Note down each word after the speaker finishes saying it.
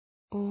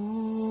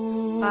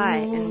Hi,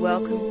 and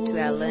welcome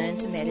to our Learn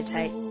to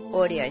Meditate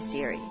audio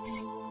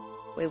series.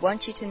 We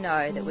want you to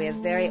know that we are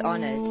very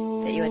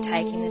honoured that you are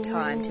taking the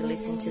time to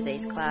listen to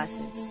these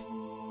classes.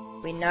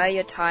 We know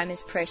your time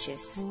is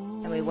precious,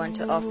 and we want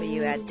to offer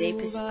you our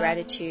deepest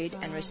gratitude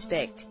and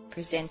respect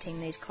presenting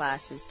these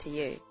classes to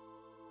you.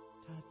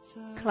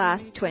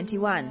 Class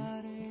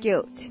 21,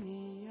 Guilt.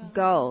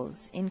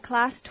 Goals. In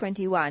Class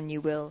 21 you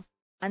will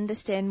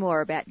understand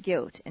more about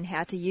guilt and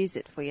how to use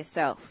it for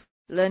yourself.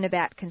 Learn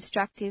about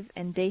constructive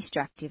and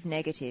destructive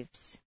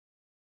negatives.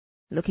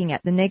 Looking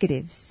at the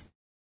negatives.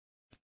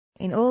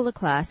 In all the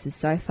classes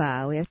so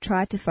far, we have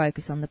tried to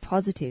focus on the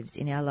positives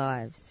in our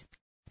lives.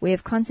 We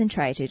have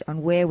concentrated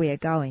on where we are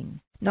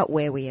going, not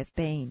where we have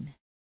been.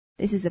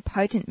 This is a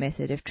potent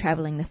method of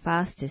travelling the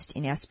fastest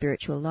in our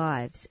spiritual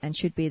lives and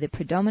should be the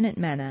predominant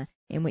manner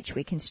in which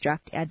we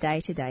construct our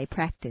day-to-day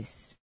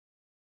practice.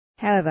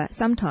 However,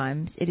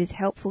 sometimes it is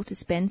helpful to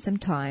spend some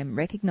time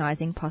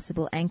recognizing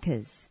possible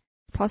anchors,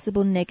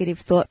 possible negative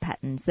thought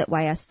patterns that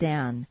weigh us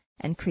down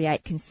and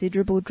create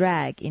considerable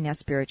drag in our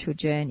spiritual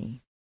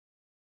journey.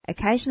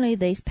 Occasionally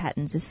these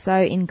patterns are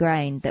so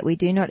ingrained that we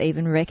do not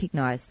even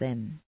recognize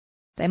them.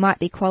 They might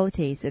be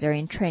qualities that are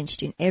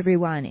entrenched in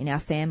everyone in our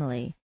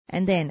family,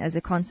 and then, as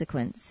a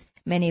consequence,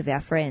 many of our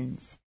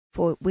friends,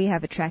 for we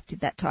have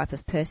attracted that type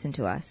of person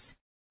to us,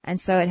 and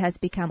so it has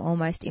become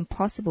almost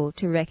impossible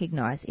to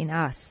recognize in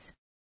us.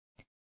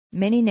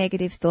 Many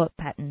negative thought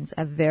patterns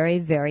are very,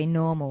 very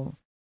normal,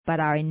 but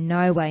are in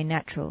no way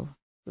natural,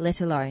 let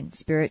alone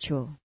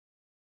spiritual.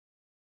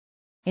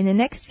 In the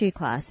next few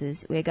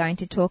classes, we are going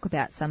to talk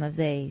about some of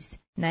these,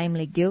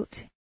 namely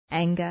guilt,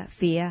 anger,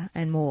 fear,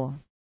 and more.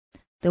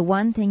 The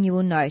one thing you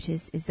will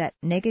notice is that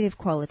negative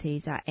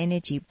qualities are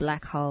energy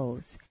black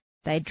holes.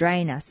 They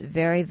drain us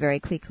very, very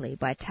quickly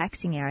by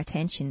taxing our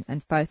attention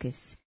and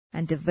focus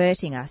and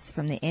diverting us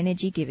from the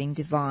energy-giving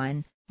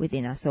divine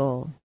within us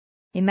all.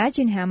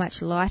 Imagine how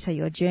much lighter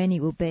your journey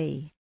will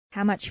be,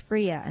 how much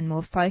freer and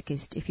more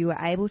focused if you were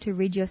able to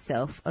rid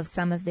yourself of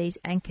some of these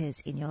anchors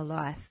in your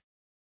life.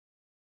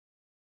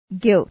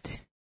 Guilt.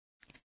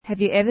 Have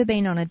you ever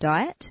been on a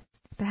diet?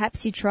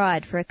 Perhaps you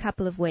tried for a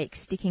couple of weeks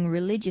sticking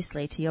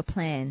religiously to your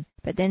plan,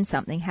 but then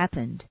something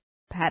happened.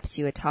 Perhaps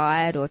you were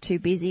tired or too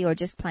busy or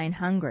just plain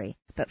hungry,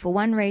 but for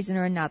one reason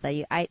or another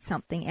you ate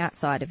something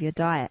outside of your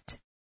diet.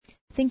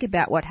 Think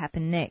about what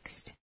happened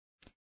next.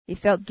 You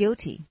felt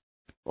guilty.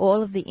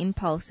 All of the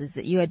impulses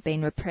that you had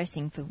been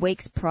repressing for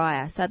weeks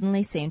prior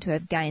suddenly seemed to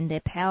have gained their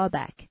power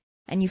back,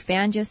 and you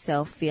found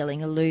yourself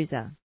feeling a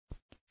loser.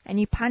 And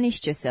you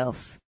punished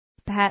yourself,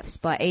 perhaps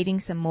by eating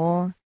some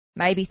more,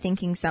 maybe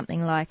thinking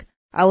something like,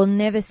 "I will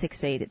never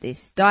succeed at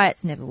this,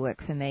 diets never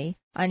work for me,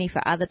 only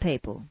for other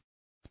people."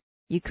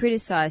 You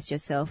criticized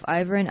yourself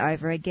over and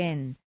over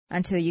again,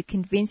 until you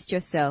convinced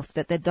yourself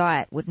that the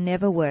diet would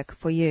never work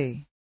for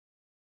you.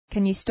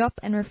 Can you stop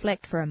and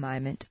reflect for a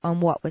moment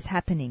on what was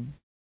happening?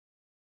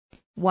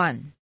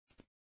 1.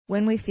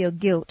 When we feel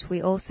guilt,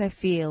 we also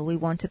feel we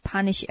want to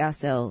punish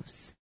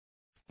ourselves.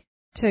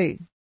 2.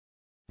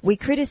 We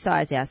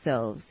criticize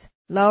ourselves,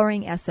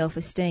 lowering our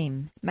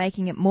self-esteem,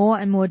 making it more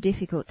and more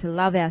difficult to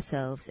love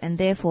ourselves and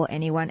therefore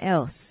anyone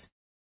else.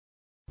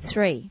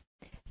 3.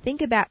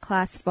 Think about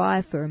Class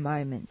 5 for a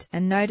moment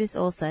and notice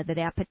also that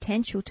our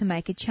potential to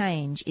make a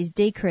change is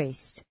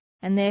decreased,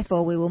 and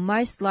therefore we will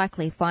most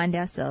likely find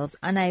ourselves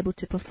unable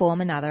to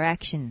perform another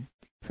action,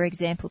 for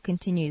example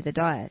continue the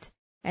diet,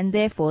 and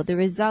therefore the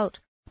result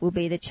will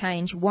be the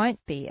change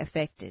won't be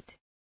affected.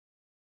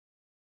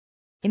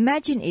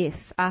 Imagine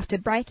if, after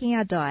breaking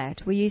our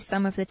diet, we used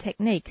some of the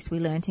techniques we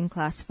learnt in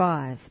Class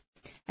 5,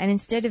 and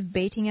instead of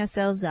beating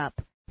ourselves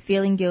up,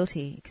 feeling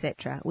guilty,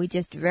 etc., we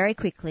just very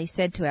quickly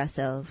said to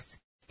ourselves,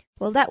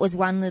 "Well, that was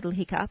one little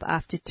hiccup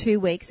after 2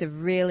 weeks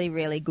of really,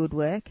 really good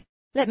work.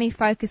 Let me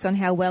focus on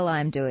how well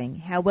I'm doing,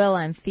 how well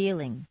I'm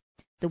feeling,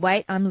 the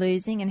weight I'm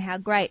losing, and how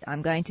great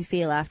I'm going to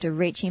feel after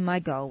reaching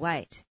my goal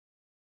weight."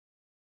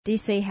 Do you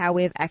see how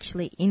we have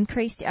actually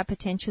increased our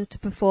potential to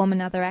perform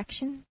another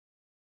action?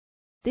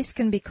 This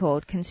can be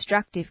called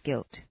constructive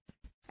guilt,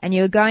 and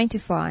you are going to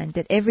find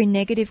that every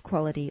negative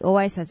quality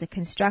always has a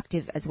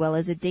constructive as well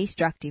as a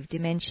destructive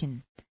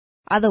dimension.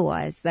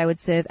 Otherwise, they would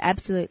serve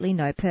absolutely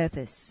no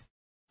purpose.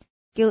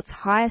 Guilt's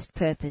highest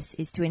purpose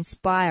is to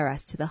inspire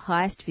us to the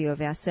highest view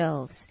of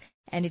ourselves,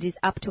 and it is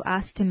up to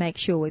us to make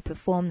sure we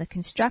perform the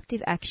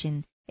constructive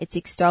action it's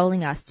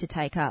extolling us to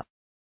take up.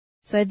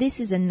 So this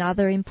is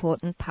another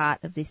important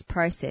part of this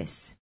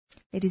process.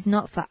 It is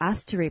not for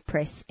us to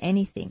repress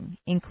anything,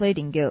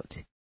 including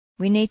guilt.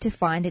 We need to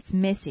find its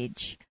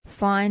message,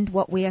 find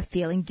what we are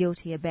feeling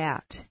guilty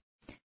about.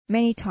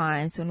 Many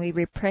times when we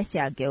repress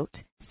our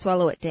guilt,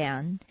 swallow it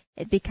down,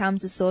 it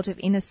becomes a sort of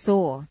inner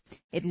sore.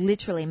 It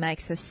literally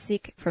makes us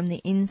sick from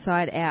the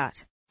inside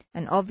out,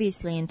 and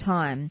obviously in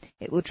time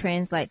it will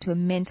translate to a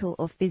mental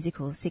or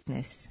physical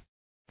sickness.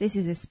 This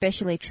is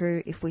especially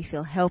true if we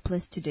feel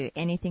helpless to do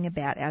anything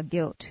about our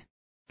guilt.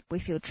 We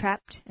feel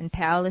trapped and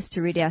powerless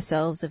to rid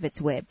ourselves of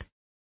its web.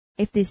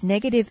 If this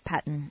negative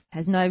pattern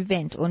has no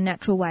vent or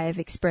natural way of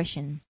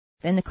expression,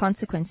 then the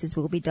consequences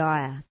will be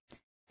dire.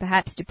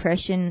 Perhaps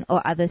depression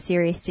or other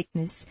serious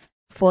sickness,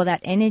 for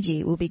that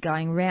energy will be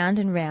going round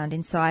and round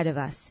inside of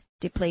us,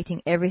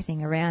 depleting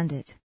everything around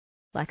it,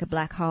 like a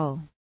black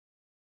hole.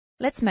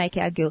 Let's make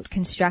our guilt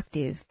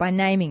constructive by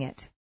naming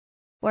it.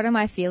 What am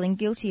I feeling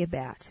guilty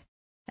about?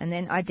 And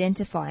then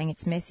identifying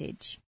its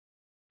message.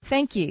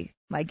 Thank you,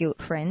 my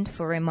guilt friend,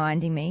 for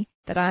reminding me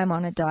that I am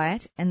on a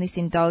diet and this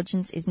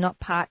indulgence is not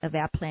part of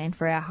our plan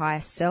for our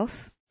highest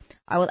self.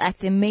 I will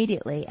act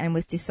immediately and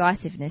with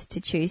decisiveness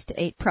to choose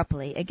to eat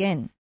properly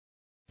again.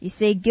 You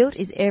see, guilt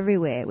is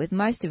everywhere, with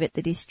most of it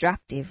the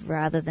destructive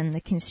rather than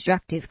the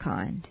constructive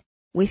kind.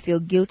 We feel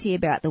guilty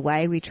about the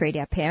way we treat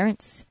our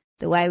parents,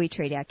 the way we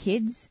treat our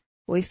kids,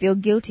 or we feel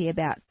guilty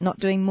about not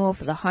doing more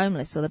for the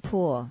homeless or the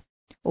poor,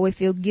 or we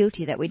feel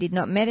guilty that we did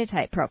not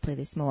meditate properly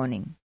this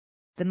morning.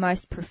 The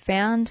most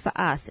profound for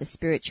us as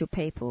spiritual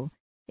people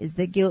is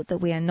the guilt that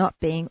we are not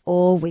being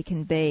all we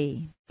can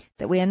be,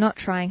 that we are not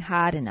trying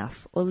hard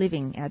enough or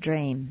living our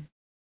dream.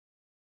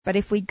 But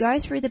if we go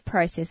through the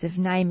process of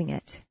naming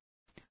it,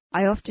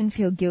 I often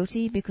feel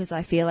guilty because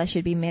I feel I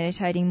should be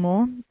meditating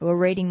more or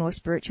reading more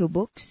spiritual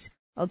books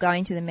or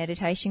going to the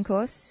meditation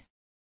course.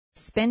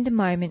 Spend a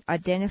moment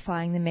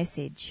identifying the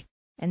message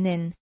and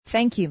then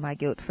thank you, my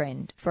guilt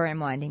friend, for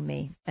reminding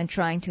me and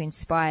trying to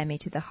inspire me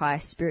to the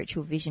highest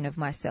spiritual vision of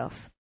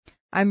myself.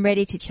 I'm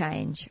ready to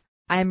change.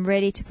 I am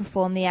ready to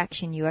perform the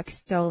action you are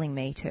extolling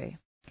me to.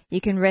 You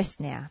can rest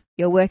now.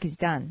 Your work is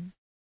done.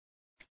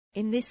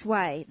 In this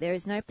way, there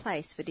is no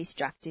place for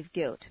destructive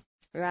guilt.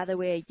 Rather,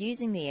 we are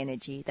using the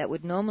energy that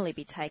would normally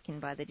be taken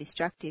by the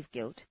destructive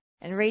guilt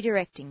and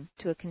redirecting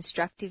to a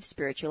constructive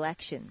spiritual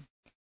action.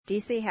 Do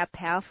you see how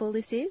powerful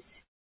this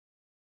is?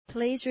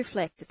 Please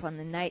reflect upon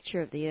the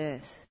nature of the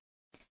earth.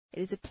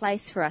 It is a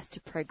place for us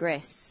to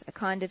progress, a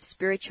kind of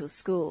spiritual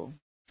school.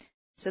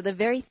 So the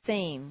very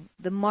theme,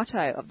 the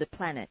motto of the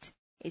planet,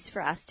 is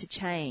for us to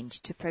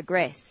change, to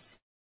progress.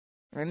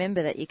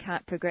 Remember that you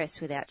can't progress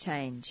without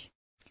change.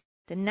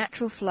 The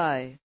natural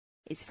flow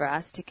is for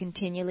us to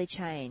continually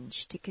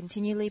change, to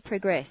continually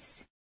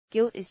progress.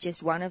 Guilt is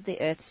just one of the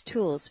earth's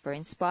tools for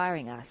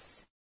inspiring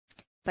us.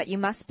 But you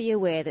must be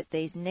aware that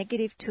these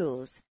negative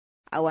tools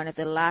are one of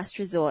the last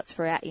resorts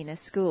for our inner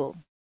school.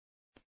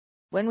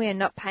 When we are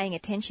not paying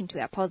attention to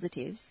our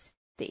positives,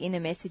 the inner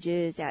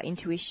messages, our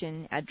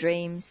intuition, our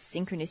dreams,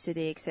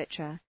 synchronicity,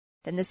 etc.,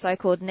 then the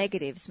so-called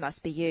negatives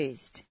must be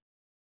used.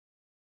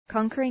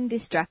 Conquering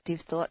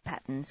destructive thought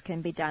patterns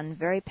can be done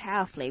very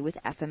powerfully with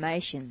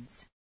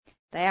affirmations.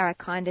 They are a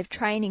kind of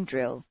training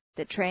drill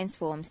that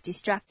transforms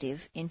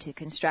destructive into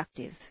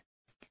constructive.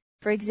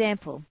 For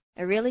example,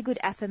 a really good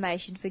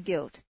affirmation for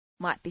guilt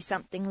might be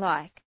something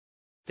like,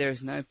 "There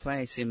is no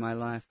place in my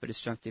life for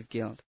destructive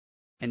guilt,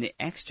 and the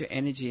extra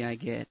energy I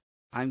get,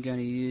 I'm going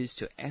to use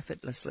to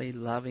effortlessly,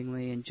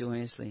 lovingly, and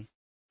joyously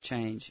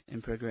change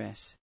and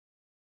progress."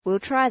 We'll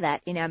try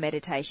that in our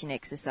meditation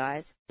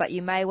exercise, but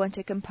you may want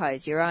to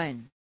compose your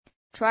own.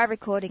 Try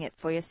recording it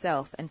for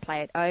yourself and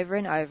play it over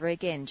and over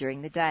again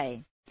during the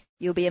day.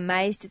 You'll be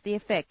amazed at the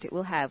effect it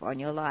will have on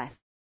your life.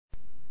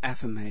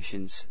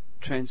 Affirmations,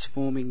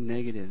 transforming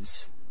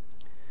negatives.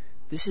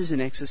 This is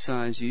an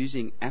exercise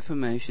using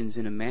affirmations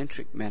in a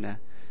mantric manner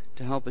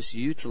to help us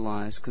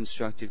utilize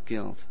constructive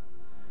guilt.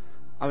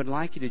 I would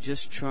like you to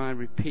just try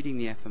repeating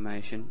the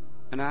affirmation,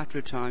 and after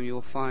a time you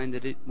will find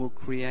that it will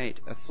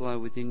create a flow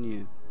within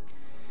you.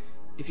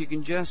 If you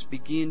can just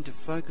begin to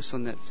focus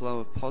on that flow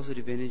of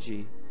positive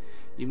energy,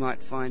 you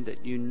might find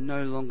that you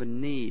no longer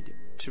need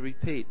to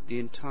repeat the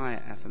entire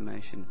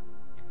affirmation.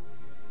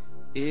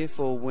 If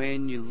or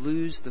when you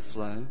lose the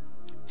flow,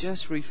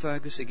 just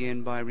refocus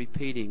again by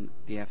repeating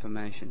the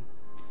affirmation.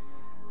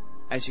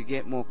 As you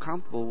get more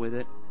comfortable with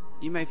it,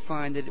 you may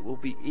find that it will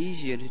be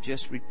easier to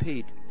just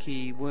repeat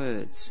key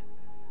words.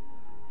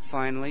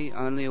 Finally,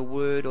 only a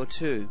word or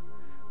two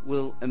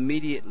will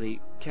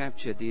immediately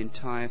capture the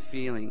entire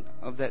feeling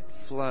of that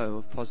flow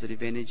of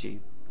positive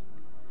energy.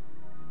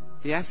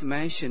 The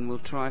affirmation we'll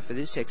try for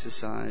this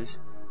exercise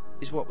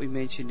is what we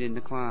mentioned in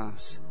the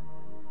class.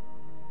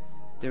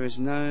 There is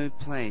no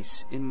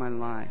place in my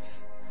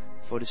life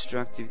for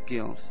destructive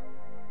guilt,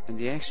 and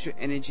the extra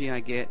energy I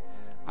get,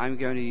 I'm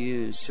going to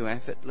use to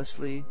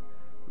effortlessly,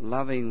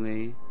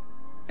 lovingly,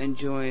 and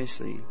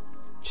joyously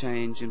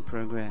change and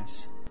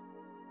progress.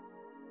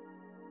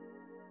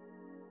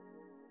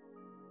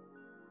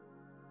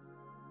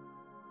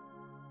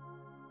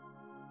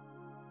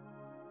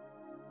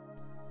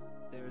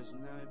 There is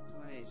no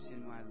place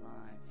in my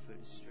life for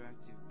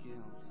destructive guilt,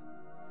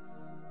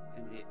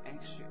 and the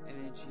extra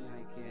energy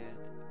I get,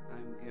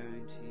 I'm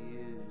going to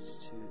use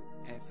to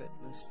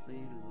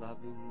effortlessly,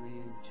 lovingly,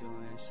 and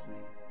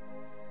joyously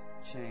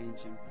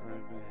change and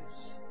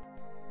progress.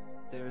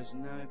 There is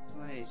no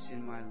place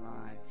in my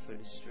life for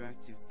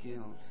destructive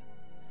guilt,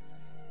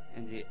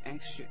 and the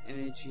extra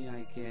energy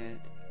I get,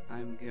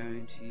 I'm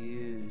going to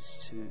use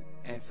to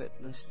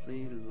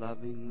effortlessly,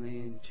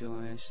 lovingly, and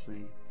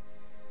joyously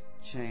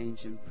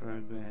change and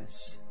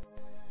progress.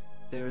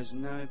 There is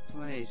no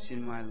place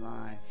in my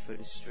life for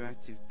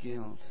destructive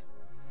guilt,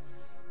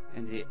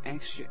 And the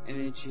extra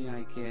energy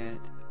I get,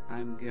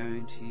 I'm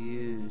going to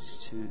use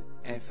to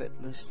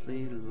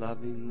effortlessly,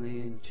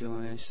 lovingly, and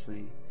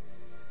joyously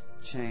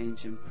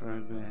change and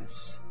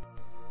progress.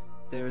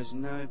 There is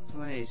no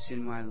place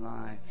in my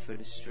life for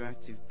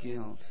destructive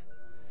guilt,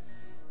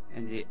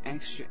 and the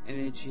extra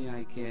energy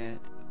I get,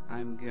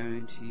 I'm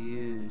going to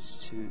use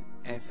to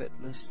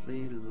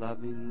effortlessly,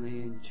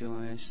 lovingly, and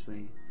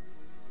joyously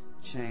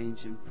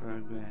change and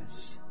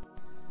progress.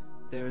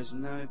 There is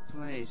no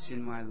place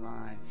in my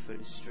life for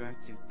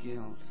destructive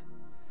guilt,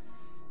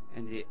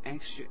 and the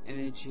extra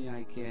energy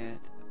I get,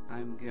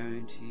 I'm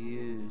going to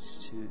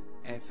use to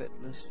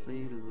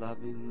effortlessly,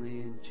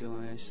 lovingly, and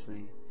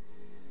joyously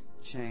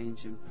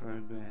change and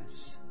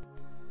progress.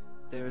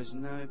 There is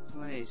no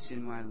place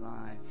in my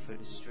life for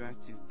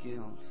destructive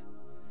guilt,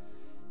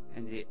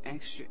 and the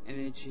extra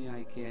energy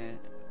I get,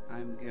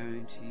 I'm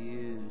going to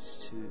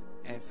use to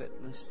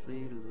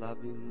effortlessly,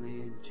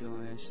 lovingly, and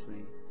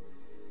joyously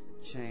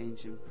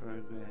change and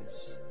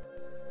progress.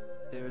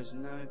 There is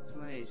no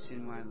place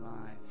in my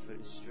life for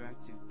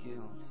destructive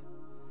guilt,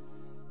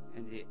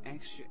 and the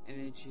extra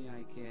energy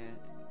I get,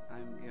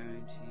 I'm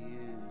going to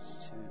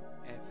use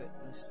to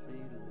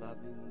effortlessly,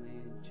 lovingly,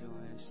 and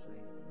joyously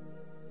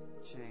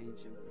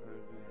change and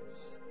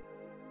progress.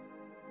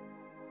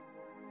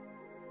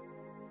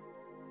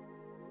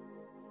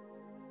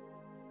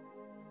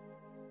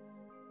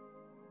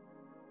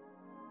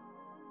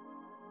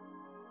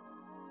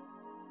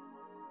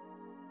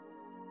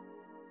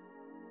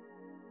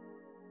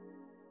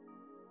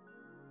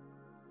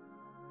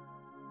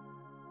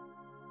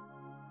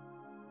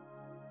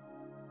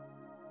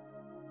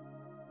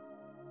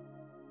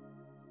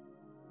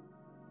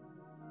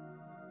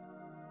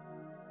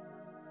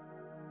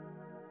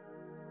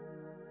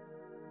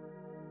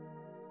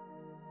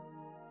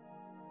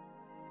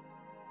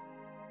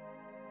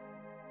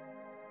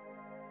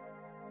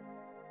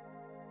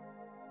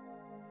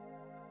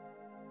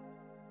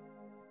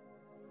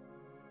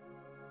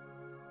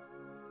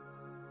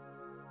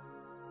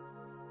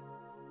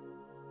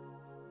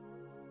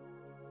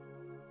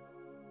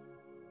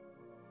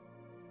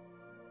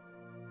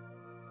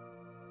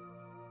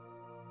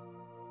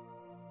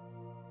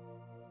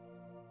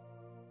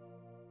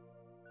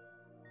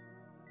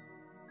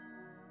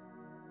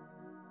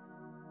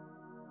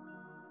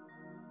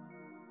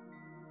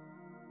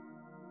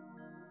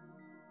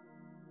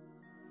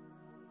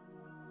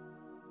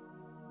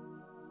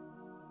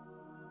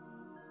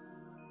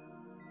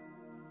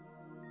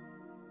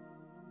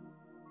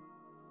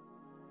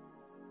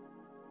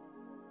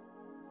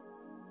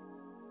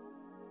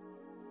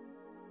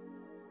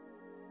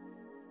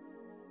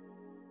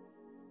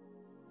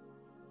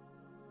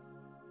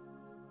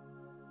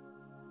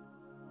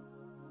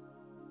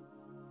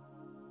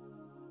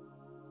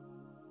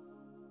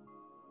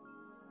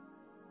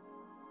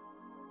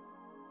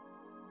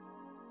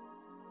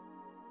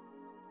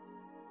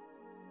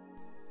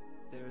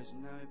 There is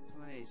no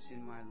place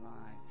in my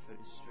life for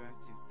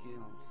destructive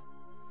guilt,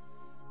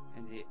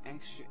 and the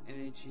extra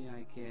energy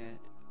I get,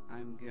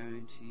 I'm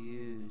going to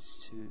use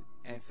to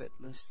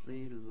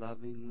effortlessly,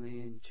 lovingly,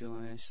 and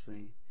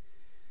joyously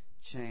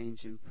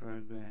change and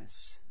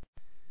progress.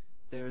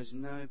 There is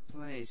no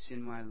place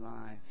in my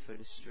life for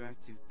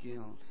destructive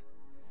guilt,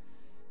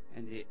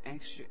 and the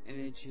extra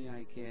energy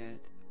I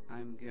get,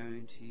 I'm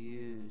going to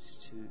use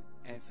to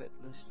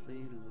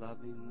effortlessly,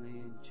 lovingly,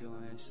 and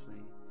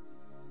joyously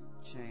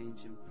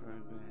change and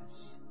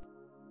progress.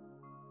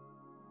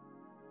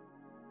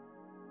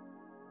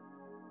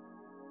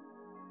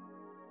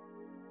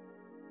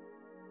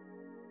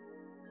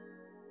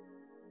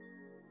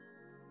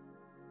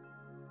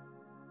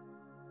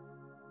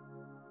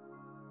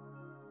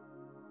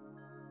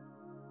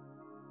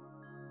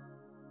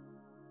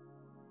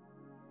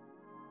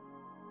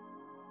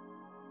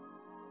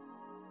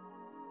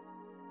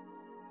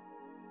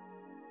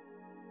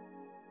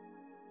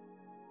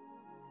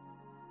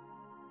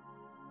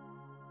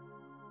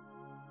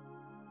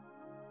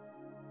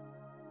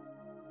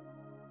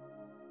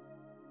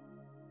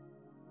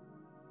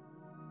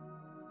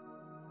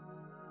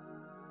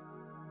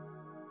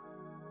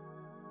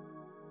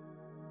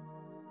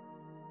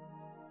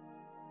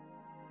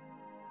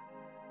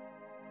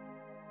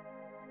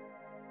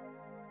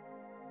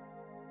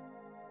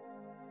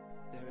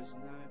 There is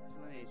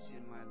no place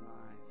in my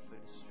life for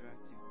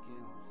destructive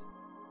guilt.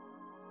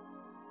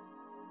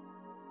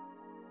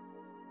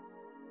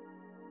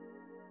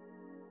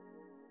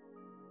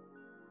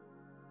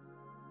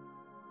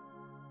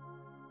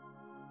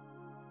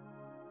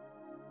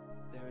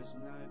 There is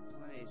no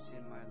place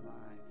in my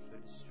life for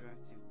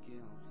destructive guilt.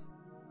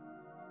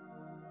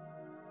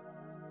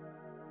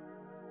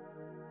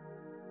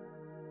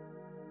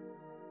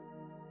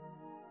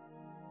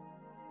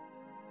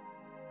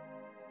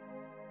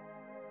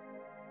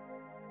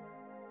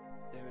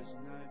 There is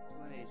no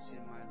place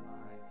in my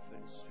life for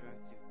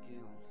destructive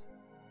guilt.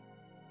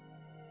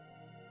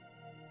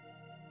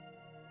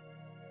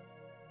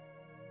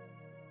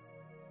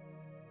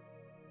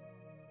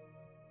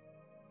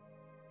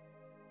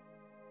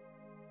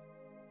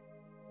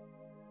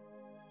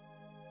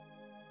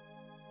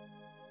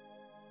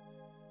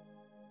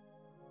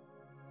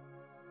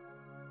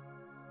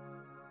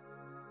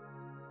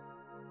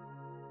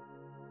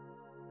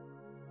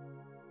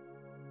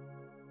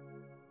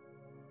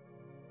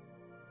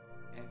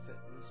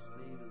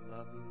 effortlessly,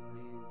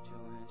 lovingly, and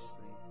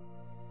joyously.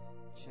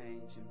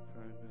 Change and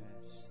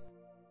progress.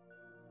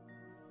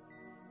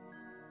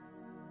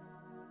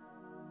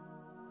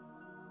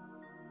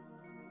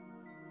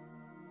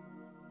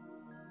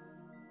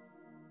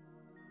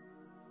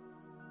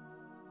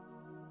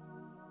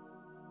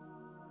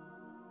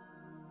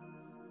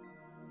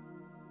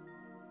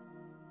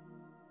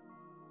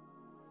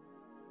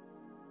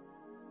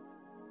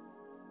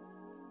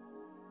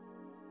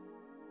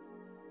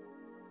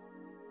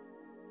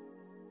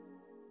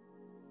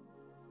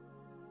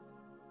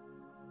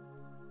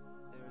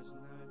 There is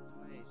no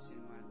place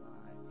in my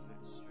life for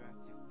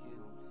destructive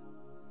guilt,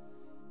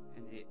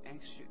 and the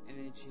extra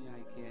energy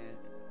I get,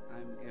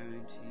 I'm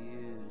going to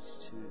use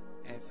to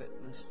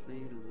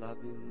effortlessly,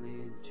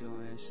 lovingly, and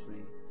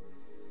joyously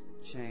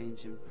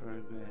change and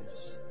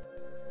progress.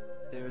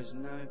 There is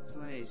no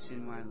place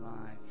in my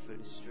life for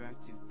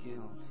destructive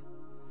guilt,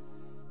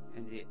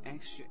 and the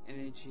extra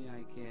energy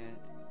I get,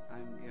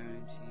 I'm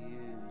going to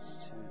use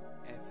to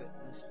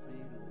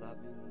effortlessly,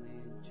 lovingly,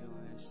 and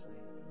joyously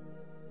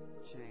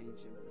change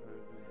and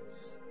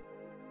progress.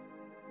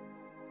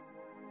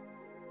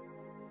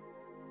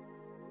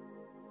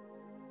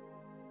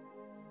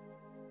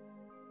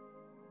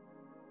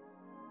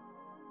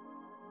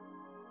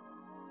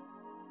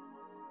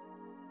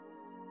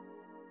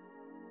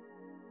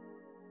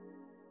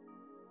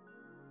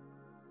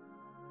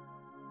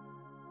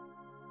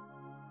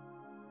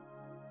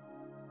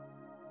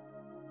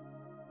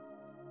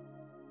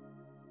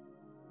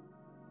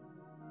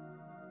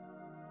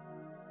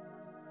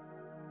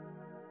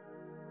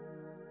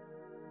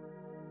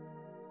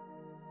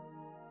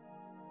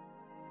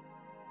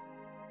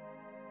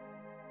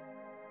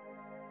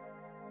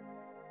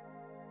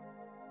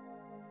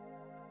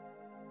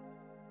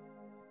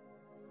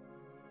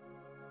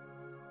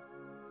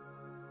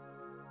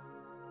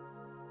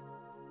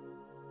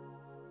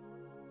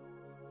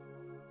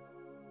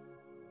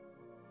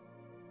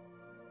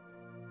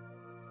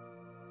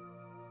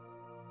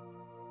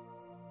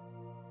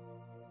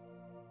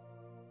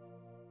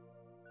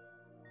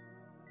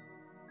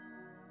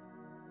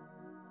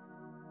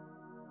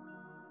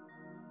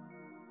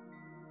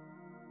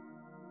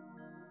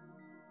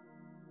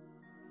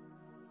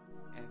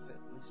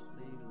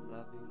 Effortlessly,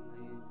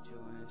 lovingly, and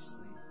joyously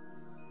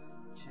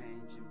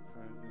change and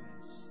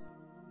progress.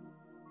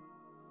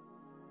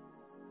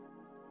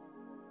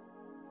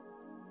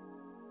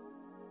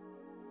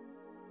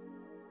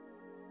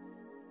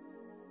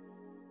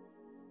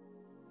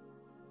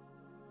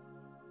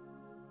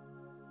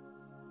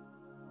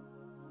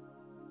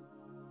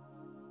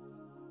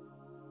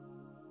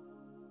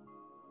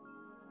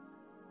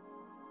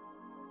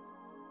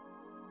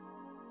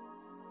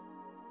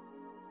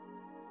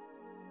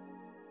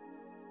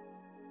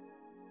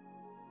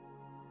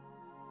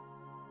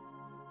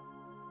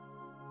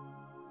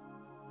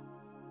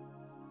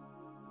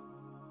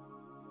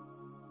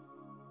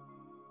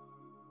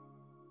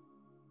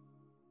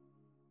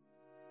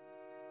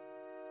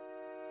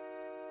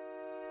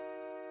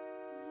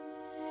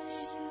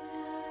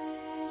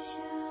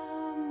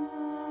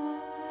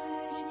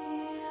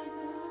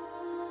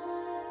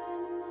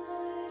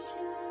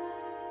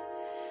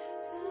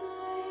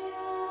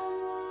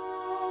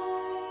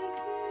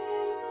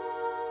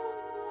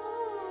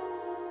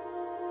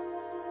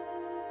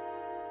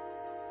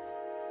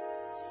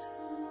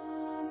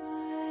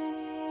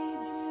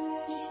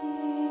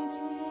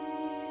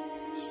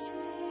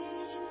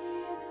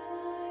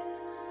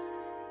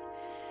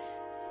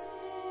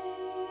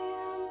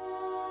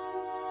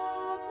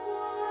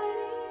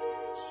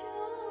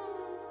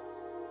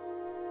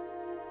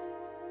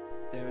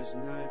 There is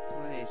no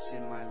place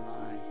in my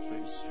life for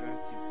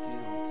destructive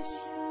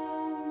guilt.